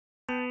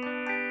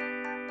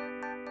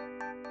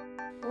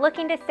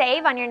Looking to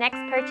save on your next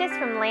purchase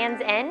from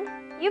Lands' End?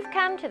 You've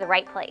come to the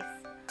right place.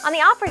 On the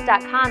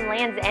Offers.com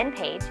Lands' End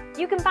page,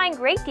 you can find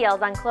great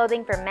deals on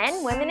clothing for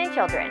men, women, and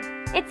children.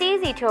 It's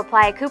easy to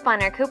apply a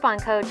coupon or coupon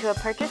code to a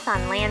purchase on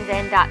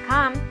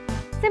Lands'End.com.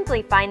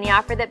 Simply find the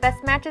offer that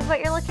best matches what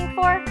you're looking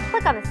for,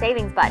 click on the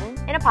Savings button,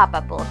 and a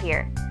pop-up will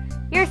appear.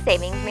 Your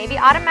savings may be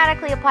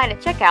automatically applied at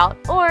checkout,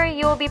 or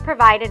you will be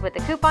provided with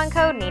the coupon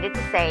code needed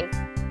to save.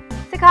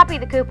 To copy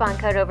the coupon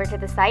code over to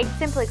the site,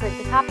 simply click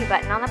the Copy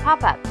button on the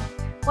pop-up.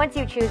 Once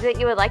you choose what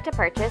you would like to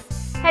purchase,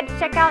 head to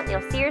checkout and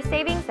you'll see your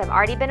savings have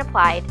already been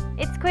applied.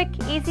 It's quick,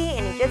 easy,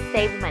 and you just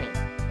saved money.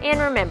 And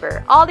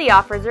remember, all the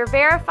offers are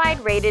verified,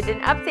 rated,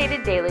 and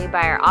updated daily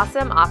by our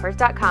awesome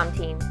Offers.com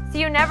team, so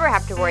you never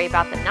have to worry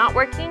about them not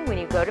working when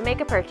you go to make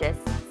a purchase.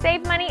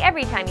 Save money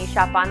every time you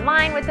shop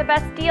online with the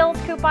best deals,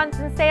 coupons,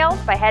 and sales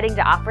by heading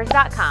to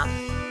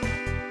Offers.com.